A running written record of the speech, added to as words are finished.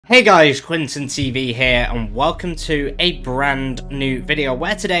Hey guys, QuinntonTV here, and welcome to a brand new video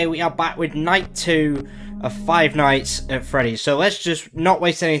where today we are back with night 2 of 5 Nights at Freddy's. So let's just not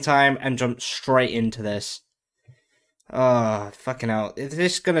waste any time and jump straight into this. Oh, fucking hell. Is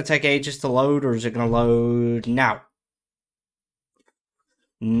this gonna take ages to load, or is it gonna load now?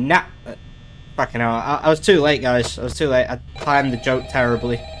 Nah. Fucking hell. I was too late, guys. I was too late. I timed the joke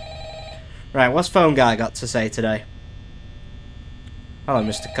terribly. Right, what's Phone Guy got to say today? Hello,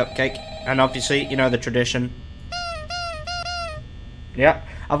 Mr. Cupcake. And obviously, you know the tradition. Yeah.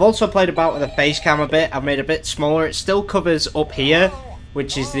 I've also played about with the face cam a bit. I've made it a bit smaller. It still covers up here,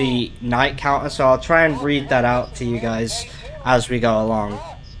 which is the night counter. So I'll try and read that out to you guys as we go along.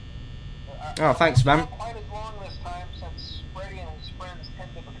 Oh, thanks, man.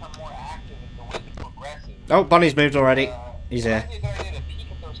 Oh, Bonnie's moved already. He's here.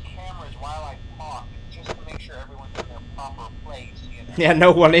 Yeah,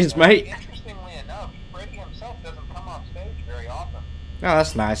 no one is, mate. Interestingly enough, Freddy himself doesn't come off stage very often. Oh,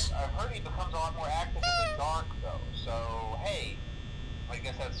 that's nice. I've heard he becomes a lot more active in the dark, though. So, hey, I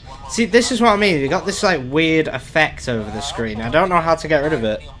guess that's one more. See, this is what I mean. You got this like weird effect over the screen. I don't know how to get rid of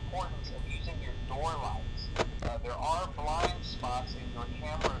it. The importance of using your door lights. There are blind spots in your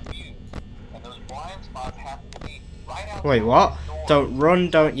camera view, and those blind spots happen to be right out. Wait, what? Don't run,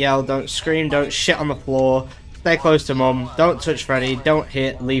 don't yell, don't scream, don't shit on the floor. Stay close to Mum. Don't touch Freddy. Don't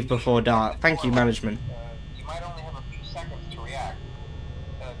hit. Leave before dark. Thank you, management. You might only have a few seconds to react.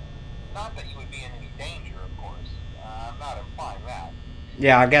 Not that you would be in any danger, of course. I'm not implying that.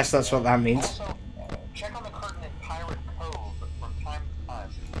 Yeah, I guess that's what that means. Also, check on the curtain in Pirate Cove from time to time.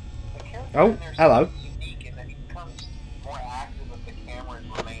 The character Oh, in there's hello. unique in that he becomes more active if the cameras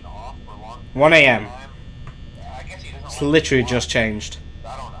remain off for long 1 a.m. I guess he doesn't It's like literally to just changed.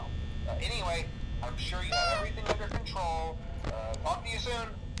 I don't know. Anyway, I'm sure you have everything under control. Talk to you soon.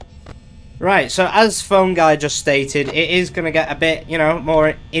 Right, so as Phone Guy just stated, it is going to get a bit, you know,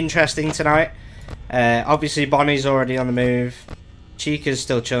 more interesting tonight. Obviously, Bonnie's already on the move. Chica's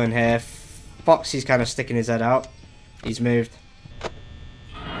still chilling here. Foxy's kind of sticking his head out. He's moved.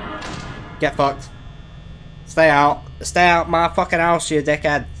 Get fucked. Stay out. Stay out my fucking house, you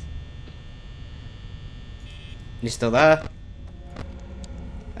dickhead. You still there?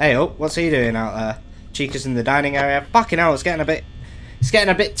 Hey, oh, what's he doing out there? Chica's in the dining area. Fucking hell, it's getting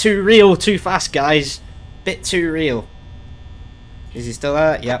a bit too real too fast, guys. Bit too real. Is he still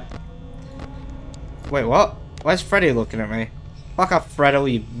there? Yep. Wait, what? Where's Freddy looking at me? Fuck off, Freddo,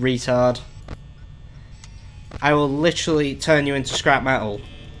 you retard. I will literally turn you into scrap metal.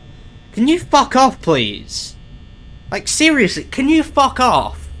 Can you fuck off, please? Like, seriously, can you fuck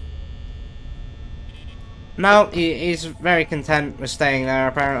off? No, he's very content with staying there,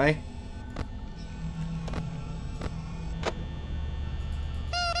 apparently.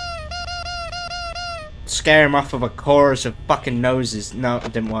 Scare him off of a chorus of fucking noses. No,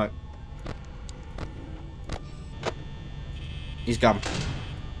 it didn't work. He's gone.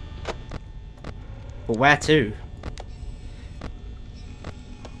 But where to?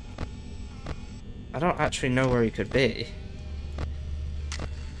 I don't actually know where he could be.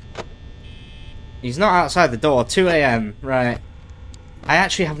 He's not outside the door. 2 a.m. Right. I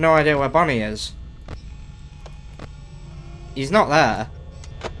actually have no idea where Bonnie is. He's not there.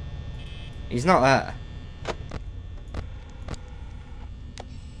 He's not there.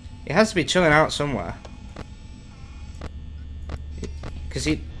 He has to be chilling out somewhere. Because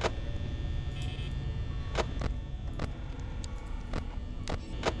he...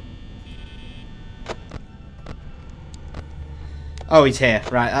 Oh, he's here.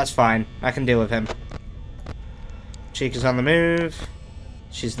 Right, that's fine. I can deal with him. Chica's on the move.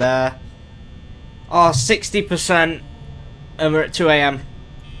 She's there. Oh, 60%. And we're at 2 a.m.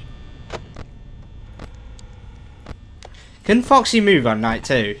 Can Foxy move on night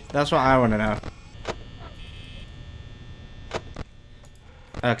 2? That's what I want to know.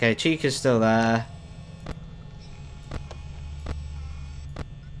 Okay, Chica's still there.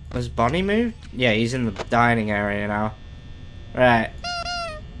 Was Bonnie moved? Yeah, he's in the dining area now. Right.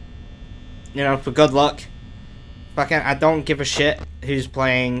 You know, for good luck. Fucking, I don't give a shit who's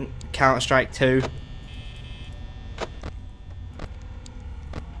playing Counter-Strike 2.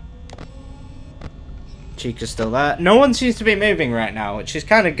 Chica's still there. No one seems to be moving right now, which is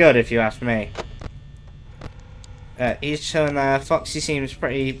kind of good if you ask me. He's chilling there. Foxy seems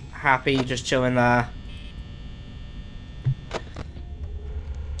pretty happy just chilling there.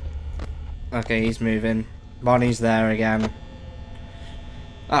 Okay, he's moving. Bonnie's there again.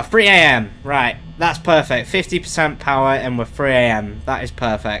 3 a.m. Right, that's perfect. 50% power and we're 3 a.m. That is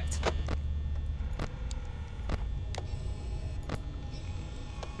perfect.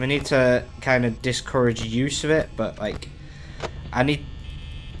 We need to kind of discourage use of it, but like, I need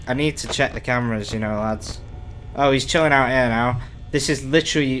to check the cameras, you know, lads. Oh, he's chilling out here now. This is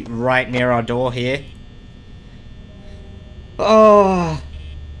literally right near our door here. Oh.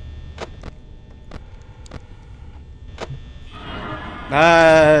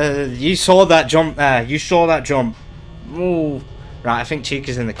 You saw that jump there. You saw that jump. Ooh. Right, I think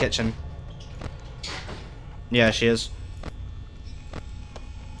Chica's in the kitchen. Yeah, she is.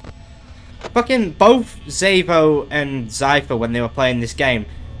 Fucking both Zavo and Zypher when they were playing this game.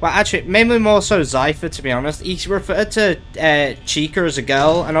 Well, actually, mainly more so Zypher, to be honest. He referred to Chica as a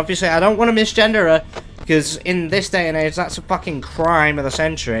girl, and obviously I don't want to misgender her, because in this day and age, that's a fucking crime of the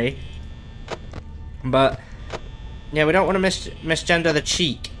century. But yeah, we don't want to misgender the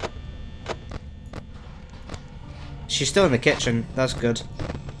cheek. She's still in the kitchen. That's good.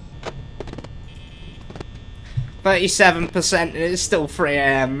 37%, and it's still 3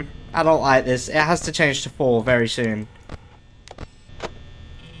 AM. I don't like this. It has to change to 4 very soon.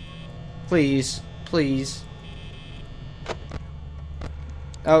 Please. Please.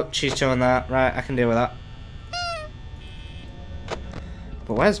 Oh, she's chilling there. Right, I can deal with that.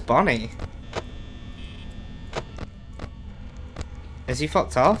 But where's Bonnie? Is he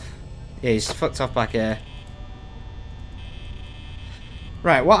fucked off? Yeah, he's fucked off back here.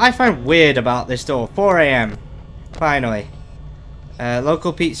 Right, what I find weird about this door, 4 AM. Finally.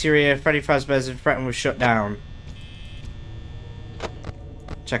 Local pizzeria, Freddy Fazbear's and Fretton was shut down.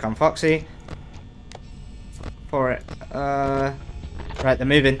 Check on Foxy. For it. Right, they're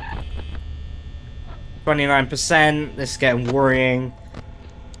moving. 29%. This is getting worrying.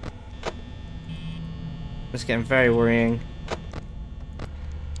 This is getting very worrying.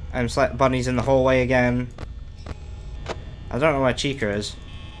 I'm like Bunny's in the hallway again. I don't know where Chica is.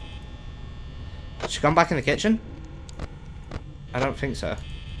 Has she gone back in the kitchen? I don't think so.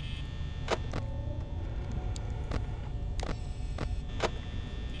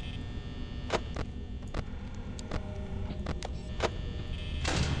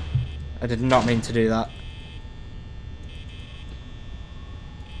 I did not mean to do that.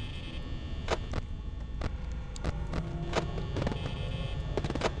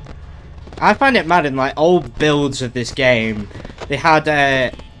 I find it mad in like old builds of this game, they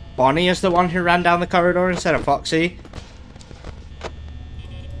had Bonnie as the one who ran down the corridor instead of Foxy.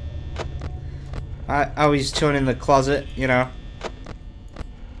 Oh, he's chilling in the closet, you know.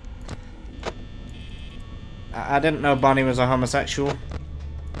 I didn't know Bonnie was a homosexual.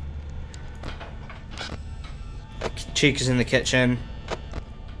 Chica's in the kitchen.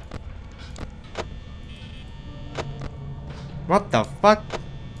 What the fuck?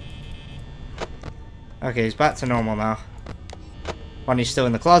 Okay, he's back to normal now. Bonnie's still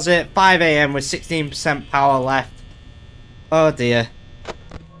in the closet. 5 AM with 16% power left. Oh dear.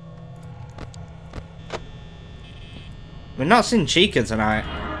 We're not seeing Chica tonight.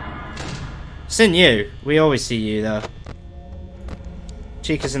 Seeing you. We always see you though.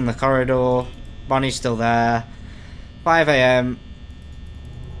 Chica's in the corridor. Bonnie's still there. 5 AM.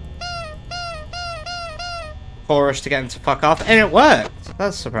 Chorus to get him to fuck off. And it worked.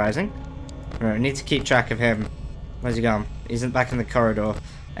 That's surprising. Right, we need to keep track of him. Where's he gone? He's back in the corridor.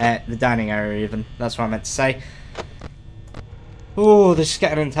 The dining area even. That's what I meant to say. Oh, this is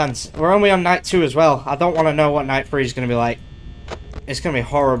getting intense. We're only on night 2 as well. I don't want to know what night 3 is going to be like. It's going to be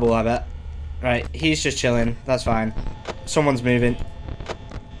horrible, I bet. Right, he's just chilling. That's fine. Someone's moving.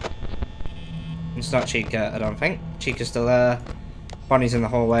 It's not Chica, I don't think. Chica's still there. Bonnie's in the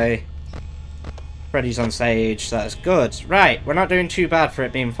hallway. Freddy's on stage. That's good. Right, we're not doing too bad for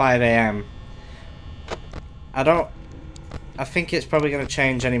it being 5 AM. I think it's probably going to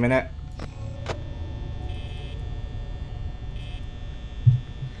change any minute.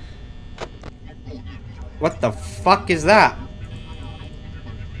 What the fuck is that?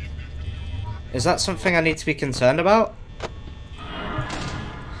 Is that something I need to be concerned about?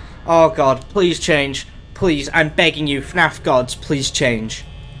 Oh god, please change. Please, I'm begging you, FNAF gods, please change.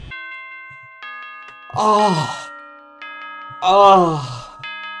 Oh. Oh.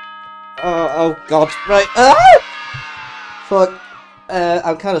 Oh god, right. Ah! Fuck.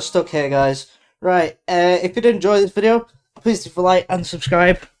 I'm kind of stuck here, guys. Right, if you did enjoy this video, please leave a like and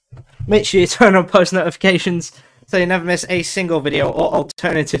subscribe. Make sure you turn on post notifications so you never miss a single video, or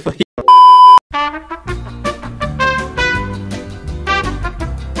alternatively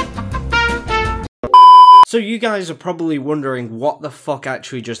So you guys are probably wondering what the fuck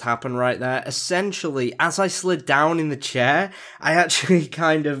actually just happened right there. Essentially, as I slid down in the chair, I actually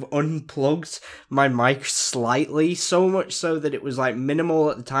kind of unplugged my mic slightly, so much so that it was like minimal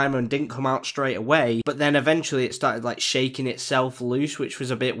at the time and didn't come out straight away, but then eventually it started like shaking itself loose, which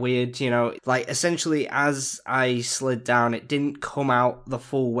was a bit weird, you know. Like essentially as I slid down, it didn't come out the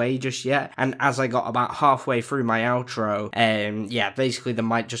full way just yet, and as I got about halfway through my outro, yeah, basically the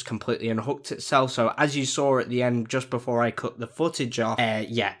mic just completely unhooked itself. So as you saw at the end, just before I cut the footage off,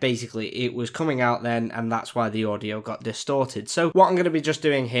 yeah, basically it was coming out then, and that's why the audio got distorted. So what I'm going to be just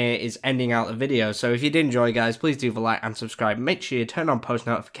doing here is ending out the video. So if you did enjoy, guys, please do leave a like and subscribe. Make sure you turn on post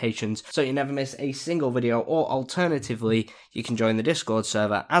notifications so you never miss a single video, or alternatively, you can join the Discord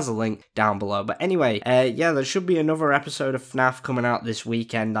server as a link down below. But anyway, yeah, there should be another episode of FNAF coming out this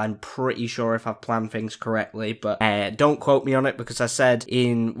weekend. I'm pretty sure if I've planned things correctly, but don't quote me on it, because I said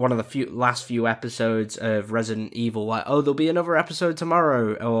in one of the last few episodes of Resident Evil, like, oh, there'll be another episode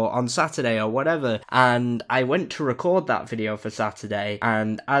tomorrow or on Saturday or whatever, and I went to record that video for Saturday,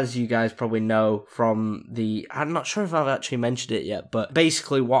 and as you guys probably know from the, I'm not sure if I've actually mentioned it yet, but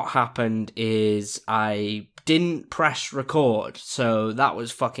basically what happened is I didn't press record, so that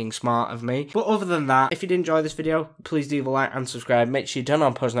was fucking smart of me. But other than that, if you did enjoy this video, please do leave a like and subscribe. Make sure you turn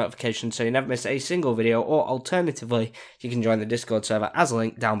on post notifications so you never miss a single video, or alternatively, you can join the Discord server as a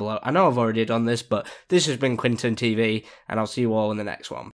link down below. I know I've already done this, but this has been QuinntonTV, and I'll see you all in the next one.